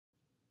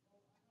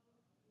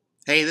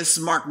Hey, this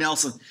is Mark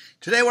Nelson.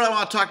 Today what I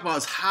want to talk about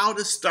is how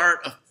to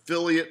start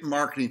affiliate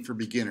marketing for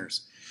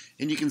beginners.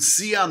 And you can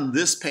see on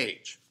this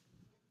page,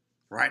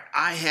 right,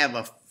 I have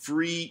a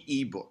free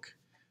ebook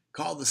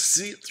called the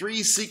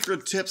 3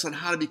 Secret Tips on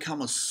How to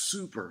Become a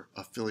Super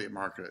Affiliate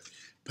Marketer.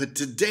 But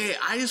today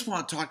I just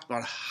want to talk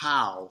about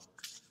how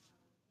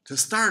to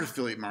start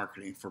affiliate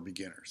marketing for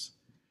beginners.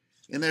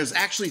 And there's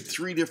actually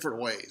 3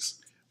 different ways.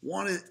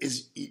 One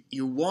is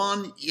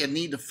you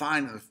need to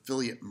find an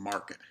affiliate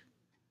market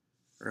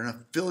or an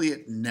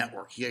affiliate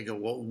network. You gotta go,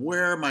 well,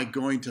 where am I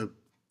going to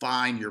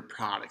find your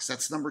products?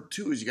 That's number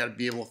 2, is you gotta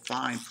be able to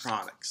find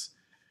products.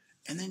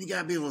 And then you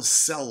gotta be able to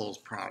sell those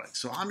products.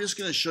 So I'm just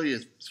gonna show you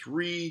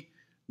 3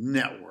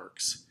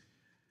 networks.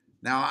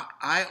 Now,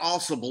 I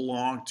also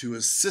belong to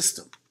a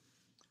system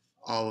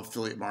of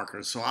affiliate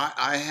marketers. So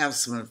I have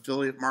some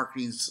affiliate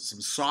marketing,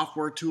 some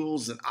software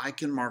tools that I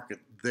can market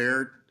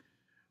their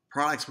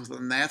products with,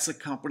 and that's a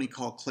company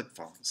called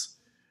ClickFunnels.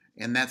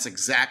 And that's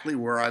exactly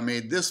where I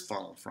made this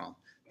funnel from.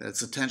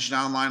 That's Attention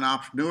Online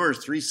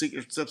Entrepreneurs, 3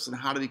 Secret Tips on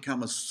How to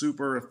Become a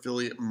Super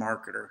Affiliate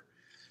Marketer.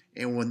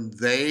 And when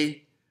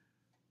they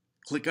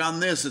click on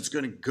this, it's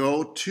going to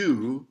go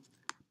to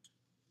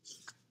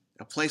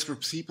a place where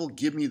people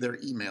give me their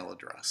email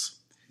address.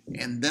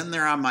 And then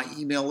they're on my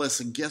email list,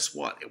 and guess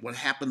what? What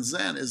happens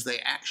then is they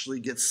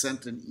actually get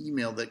sent an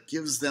email that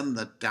gives them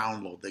the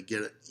download. They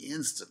get it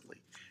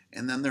instantly.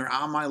 And then they're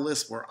on my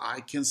list where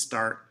I can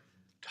start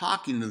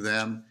talking to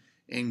them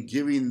and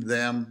giving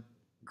them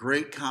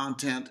great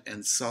content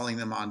and selling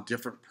them on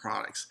different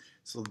products.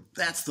 So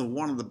that's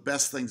one of the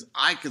best things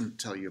I can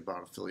tell you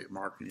about affiliate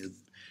marketing is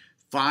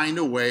find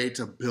a way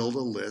to build a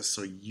list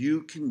so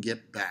you can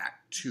get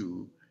back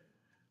to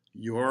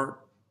your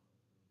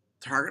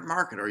target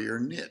market or your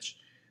niche.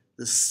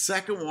 The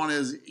second one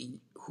is,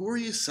 who are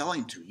you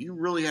selling to? You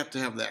really have to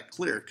have that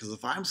clear, because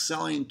if I'm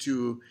selling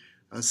to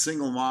a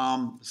single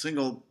mom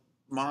who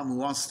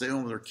wants to stay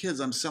home with her kids,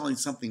 I'm selling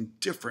something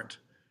different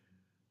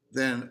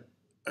than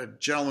a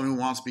gentleman who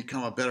wants to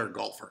become a better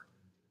golfer.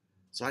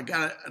 So I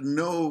gotta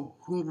know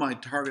who my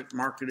target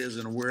market is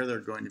and where they're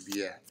going to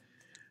be at.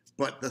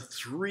 But the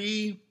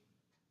 3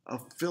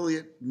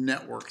 affiliate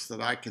networks that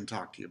I can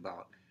talk to you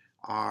about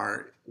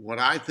are what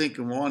I think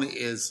one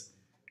is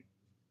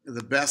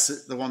the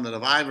best, the one that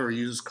I've ever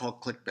used is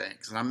called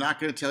ClickBanks. And I'm not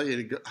going to tell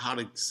you how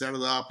to set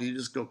it up. You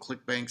just go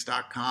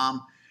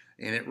clickbanks.com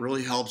and it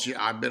really helps you.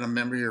 I've been a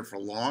member here for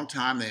a long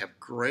time. They have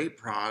great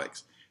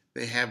products.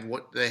 They have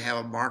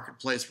a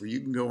marketplace where you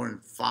can go in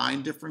and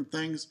find different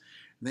things.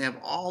 And they have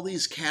all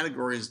these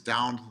categories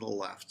down to the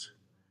left.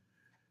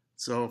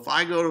 So if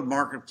I go to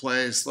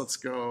marketplace, let's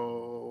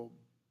go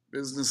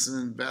business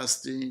and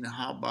investing.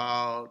 How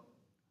about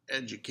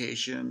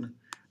education?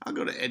 I'll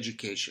go to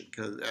education,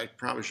 because I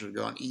probably should have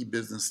gone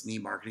e-business and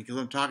e-marketing, because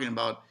I'm talking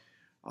about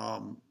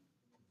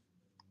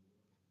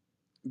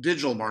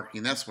digital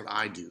marketing. That's what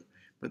I do.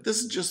 But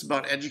this is just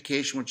about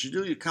education. What you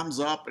do, it comes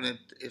up and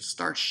it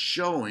starts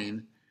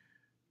showing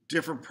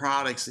different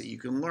products that you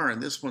can learn.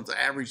 This one's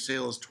average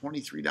sale is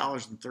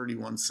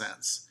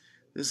 $23.31.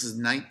 This is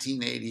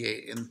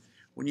 1988. And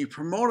when you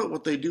promote it,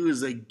 what they do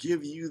is they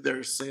give you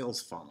their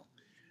sales funnel.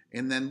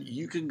 And then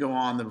you can go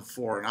on them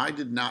before. And I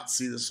did not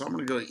see this, so I'm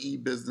going to go to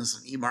e-business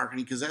and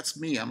e-marketing, because that's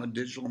me. I'm a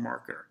digital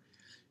marketer.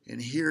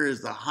 And here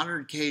is the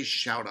 100K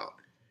shout out.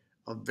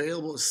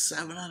 Available at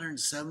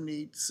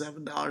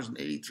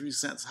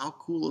 $777.83. How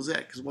cool is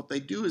that? Because what they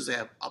do is they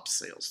have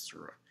upsales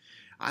through it.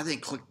 I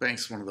think ClickBank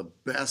is one of the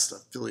best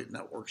affiliate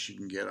networks you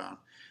can get on.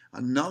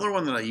 Another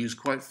one that I use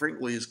quite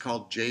frequently is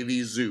called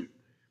JVZoo.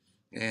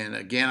 And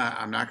again,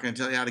 I'm not going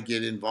to tell you how to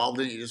get involved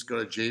in it. You just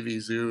go to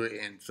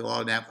JVZoo and fill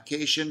out an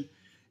application.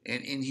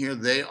 And in here,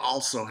 they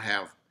also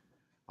have,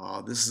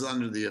 this is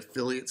under the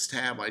affiliates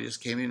tab. I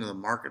just came into the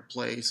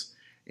marketplace.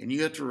 And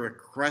you have to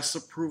request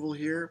approval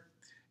here.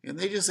 And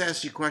they just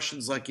ask you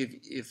questions like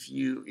if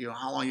you know,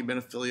 how long you've been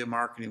affiliate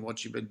marketing,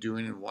 what you've been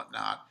doing and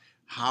whatnot.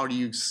 How do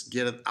you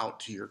get it out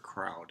to your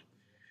crowd?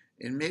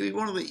 And maybe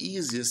one of the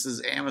easiest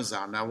is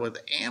Amazon. Now with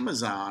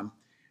Amazon,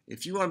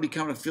 if you want to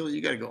become an affiliate,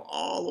 you got to go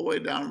all the way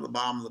down to the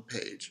bottom of the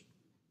page.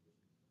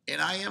 And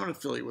I am an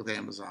affiliate with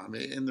Amazon.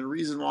 And the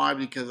reason why,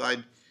 because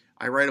I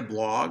write a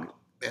blog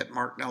at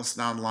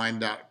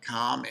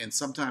marknelsononline.com, and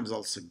sometimes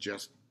I'll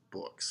suggest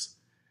books.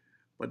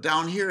 But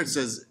down here it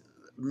says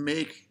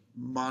make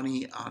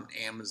money on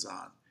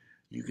Amazon.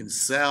 You can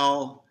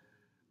sell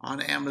on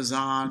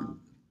Amazon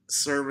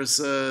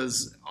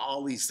services,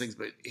 all these things,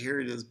 but here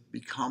it is,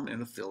 become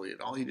an affiliate.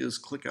 All you do is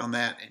click on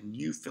that and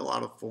you fill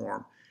out a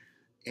form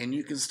and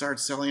you can start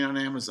selling on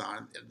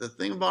Amazon. The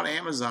thing about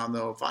Amazon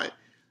though, if I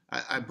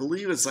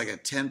believe it's like a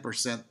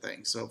 10%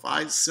 thing. So if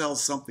I sell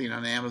something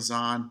on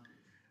Amazon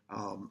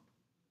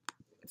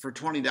for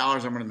 $20, I'm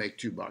going to make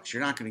 $2.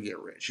 You're not going to get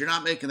rich. You're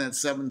not making that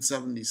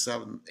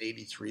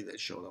 $777.83 that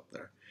showed up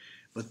there.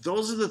 But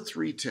those are the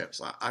 3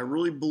 tips. I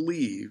really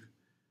believe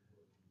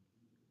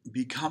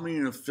becoming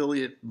an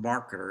affiliate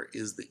marketer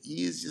is the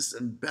easiest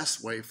and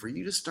best way for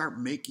you to start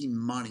making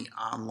money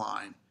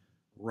online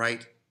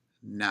right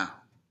now.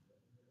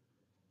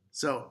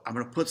 So I'm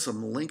going to put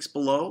some links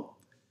below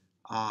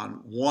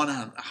on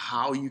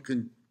how you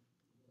can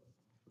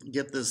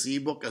get this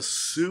ebook, a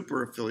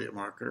super affiliate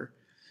marketer,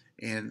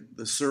 and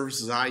the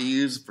services I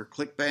use for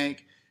ClickBank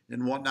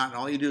and whatnot. And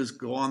all you do is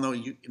go on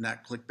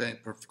not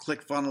ClickBank, for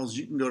ClickFunnels.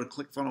 You can go to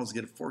ClickFunnels,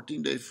 get a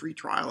 14-day free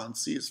trial and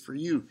see it's for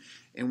you.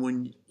 And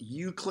when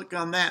you click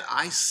on that,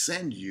 I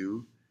send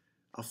you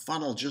a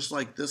funnel just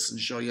like this and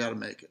show you how to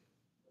make it.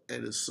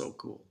 It is so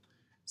cool.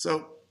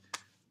 So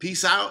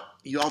peace out.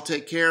 You all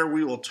take care.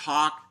 We will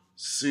talk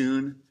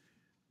soon.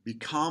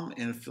 Become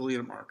an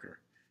affiliate marketer.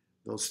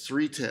 Those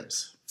 3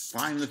 tips.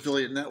 Find an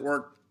affiliate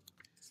network.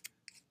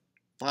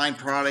 Find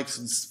products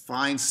and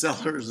find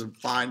sellers and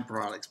find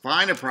products.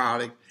 Find a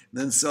product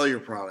and then sell your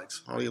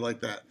products. How do you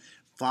like that?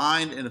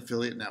 Find an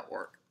affiliate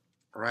network.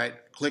 All right.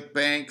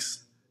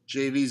 ClickBanks,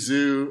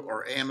 JVZoo,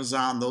 or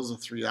Amazon. Those are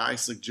 3 I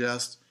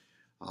suggest.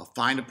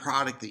 Find a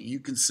product that you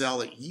can sell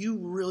that you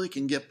really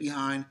can get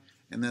behind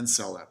and then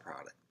sell that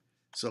product.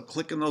 So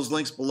click on those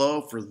links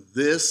below for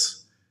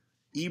this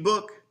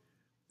ebook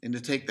and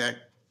to take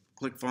that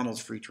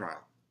ClickFunnels free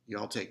trial. You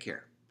all take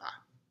care.